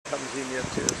comes in here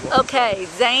too as well. Okay,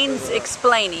 Zane's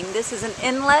explaining. This is an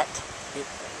inlet.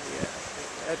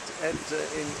 Yeah, in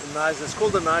Neisner, it's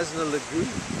called the Neisner Lagoon,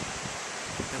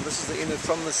 and this is the inlet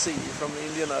from the sea, from the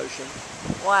Indian Ocean.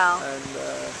 Wow. And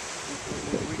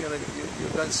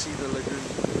you're going to see the lagoon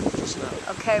just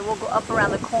now. Okay, we'll go up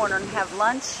around the corner and have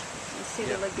lunch and see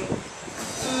the lagoon.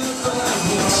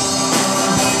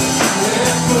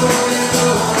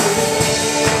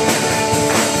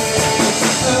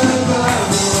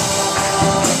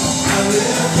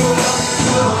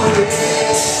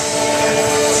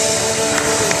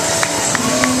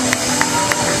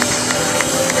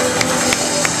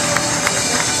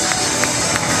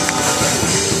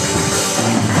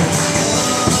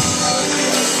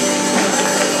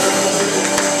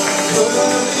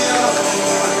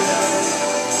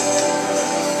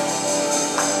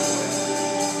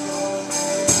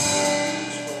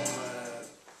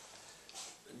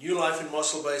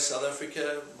 South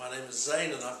Africa. My name is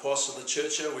Zane and I pastor the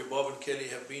church here where Bob and Kelly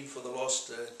have been for the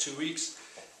last 2 weeks.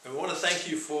 And we want to thank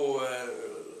you for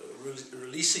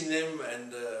releasing them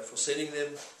and for sending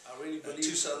them. I really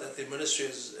believe that their ministry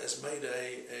has made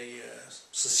a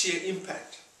sincere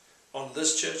impact on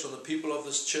this church, on the people of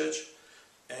this church,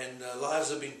 and lives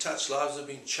have been touched, lives have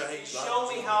been changed. Show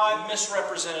me how I've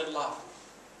misrepresented love.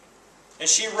 And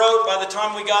she wrote, by the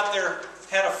time we got there,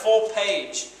 had a full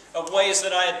page of ways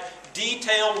that I had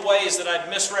detailed ways that I'd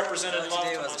misrepresented love.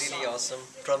 Today was really awesome.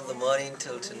 From the morning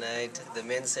till tonight, the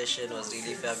men's session was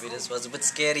really fabulous. It was a bit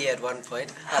scary at one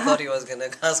point. I thought he was going to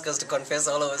ask us to confess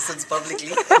all our sins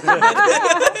publicly.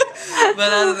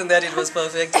 But other than that, it was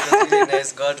perfect. It was really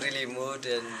nice. God really moved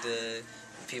and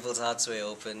people's hearts were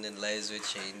opened and lives were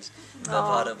changed. The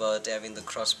part about having the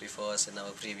cross before us in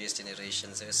our previous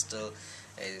generations still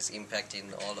is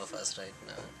impacting all of us right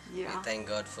now. Yeah. We thank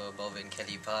God for Bob and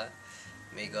Kelly Pa.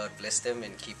 May God bless them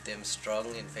and keep them strong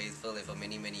and faithful for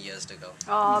many, many years to go.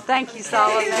 Oh, thank you,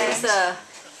 Solomon. There's a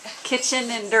kitchen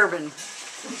in Durban.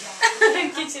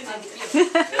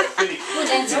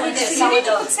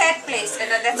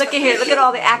 Look at here. Look at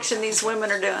all the action these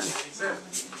women are doing.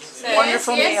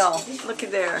 Wonderful meal. Look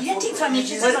at there.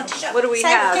 What do we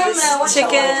have? This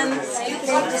chicken.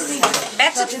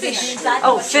 Battered fish.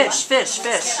 Oh, fish.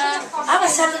 I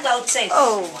was selling outside.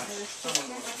 Oh.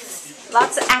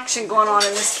 Lots of action going on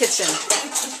in this kitchen.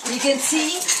 You can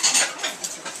see.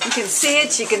 You can see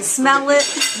it, you can smell it,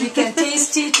 you can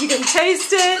taste it, you can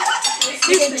taste it,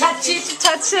 you can touch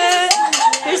it.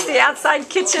 Here's the outside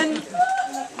kitchen.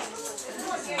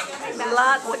 A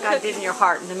lot what God did in your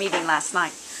heart in the meeting last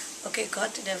night. Okay,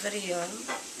 God did a very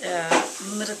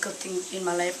miracle thing in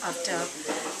my life after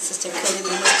Sister Kelly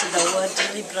ministered the word.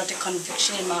 Really brought a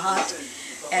conviction in my heart,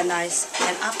 and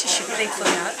after she prayed for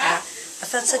me, I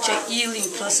felt such a healing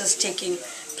process taking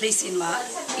place in my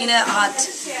inner heart,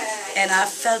 and I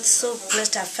felt so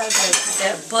blessed. I felt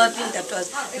the burden that was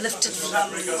lifted from me.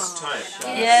 Africa's time.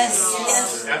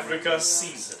 Yes. Africa's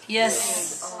season.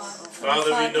 Yes.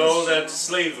 Father, we know that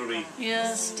slavery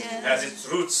has its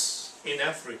roots in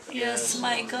Africa. Yes,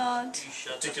 my God.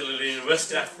 Particularly in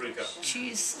West Africa.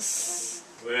 Jesus.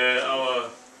 Where our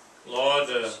Lord,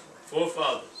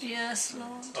 forefathers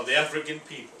of the African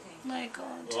people, my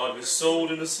God, Lord, were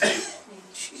sold into slavery.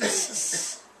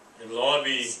 Jesus. And Lord,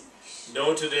 we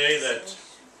know today that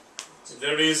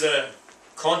there is a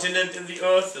continent in the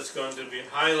earth that's going to be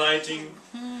highlighting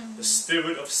the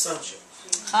spirit of sonship.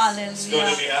 Hallelujah. It's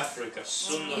going to be Africa.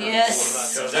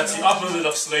 Yes. Because that's the opposite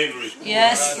of slavery.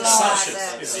 Yes, Lord.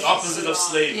 Sonship is the opposite of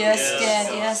slavery. Yes,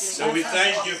 Dad. Yes. So we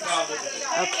thank you, Father.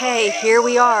 Okay, here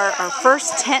we are, our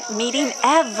first tent meeting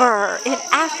ever in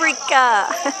Africa.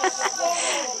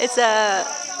 It's a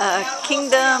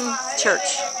kingdom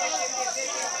church.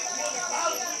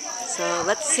 So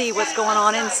let's see what's going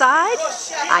on inside.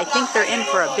 I think they're in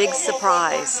for a big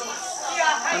surprise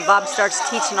when Bob starts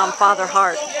teaching on Father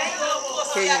Heart.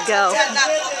 Here you go.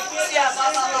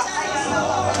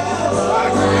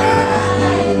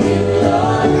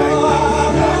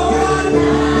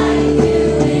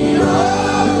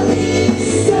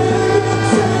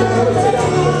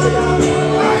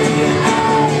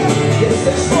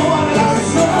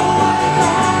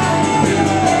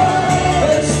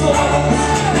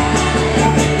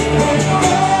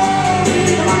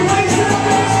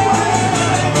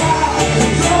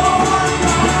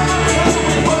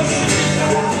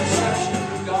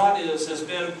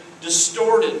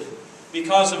 Distorted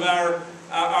because of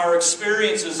our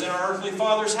experiences in our earthly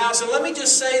father's house. And let me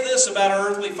just say this about our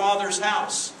earthly father's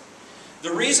house.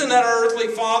 The reason that our earthly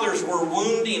fathers were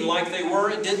wounding like they were,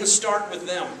 it didn't start with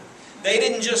them. They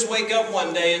didn't just wake up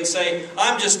one day and say,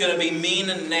 I'm just going to be mean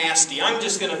and nasty. I'm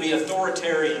just going to be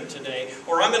authoritarian today.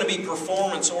 Or I'm going to be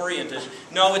performance-oriented.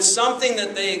 No, it's something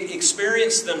that they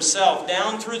experienced themselves.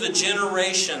 Down through the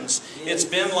generations, it's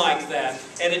been like that.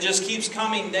 And it just keeps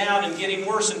coming down and getting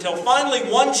worse until finally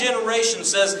one generation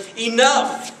says,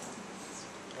 enough.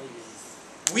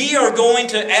 We are going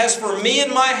to, as for me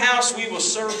and my house, we will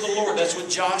serve the Lord. That's what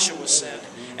Joshua said.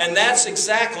 And that's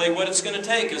exactly what it's going to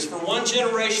take, is for one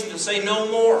generation to say no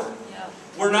more. Yeah.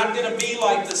 We're not going to be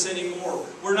like this anymore.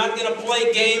 We're not going to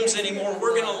play games anymore.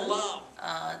 We're going to love.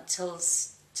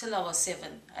 Till I was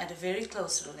 7, I had a very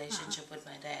close relationship with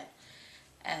my dad.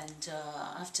 And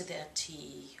after that,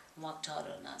 he walked out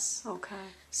on us. Okay.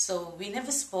 So we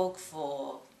never spoke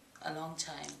for a long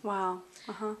time. Wow.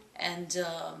 And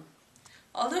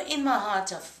although in my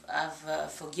heart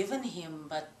I've forgiven him,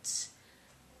 but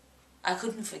I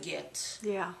couldn't forget.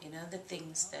 Yeah. You know, the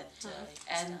things that...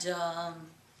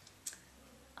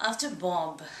 after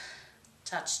Bob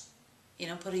touched,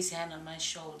 put his hand on my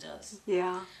shoulders.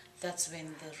 Yeah. That's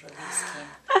when the release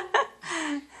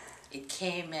came. It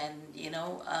came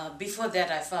and, before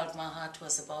that I felt my heart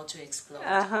was about to explode.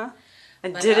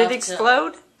 And but did it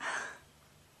explode?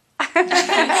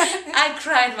 I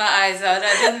cried my eyes out.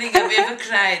 I don't think I've ever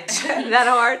cried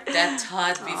that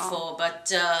hard before,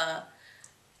 but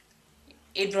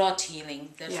it brought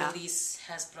healing. The release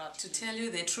has brought healing. To tell you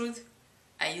the truth,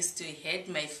 I used to hate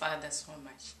my father so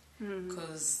much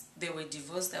because they were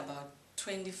divorced about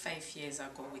 25 years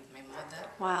ago with my mother.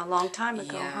 Wow, a long time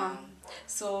ago, huh?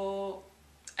 So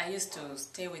I used to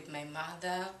stay with my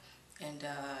mother, and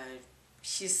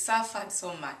she suffered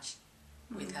so much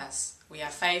with us. We are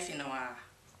 5 in our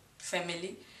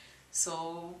family.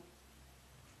 So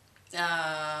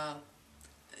the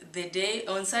day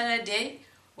on Saturday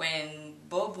when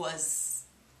Bob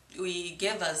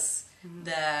gave us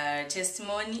the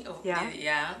testimony of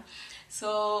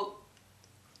so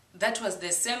that was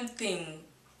the same thing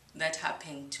that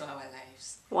happened to our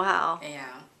lives. Wow.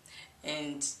 Yeah.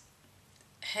 And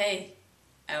hey,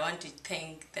 I want to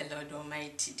thank the Lord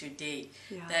Almighty today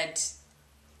that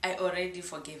I already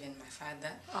forgiven my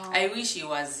father. I wish he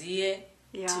was here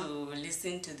to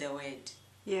listen to the word.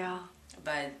 Yeah.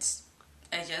 But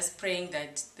I just praying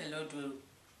that the Lord will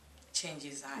change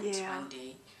his heart one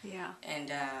day. Yeah.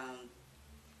 And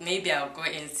maybe I'll go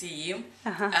and see him.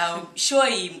 I'll show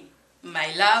him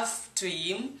my love to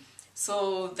him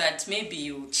so that maybe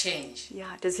he will change.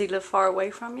 Yeah. Does he live far away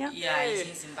from you? Yeah, he's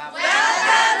in Zimbabwe.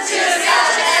 Welcome to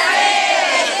South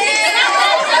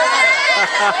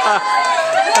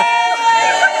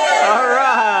All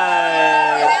right.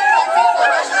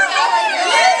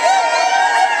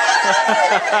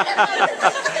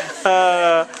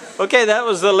 Okay, that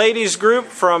was the ladies group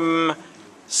from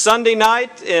Sunday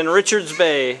night in Richards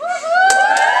Bay.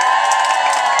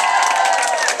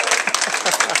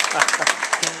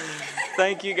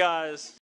 Thank you, guys.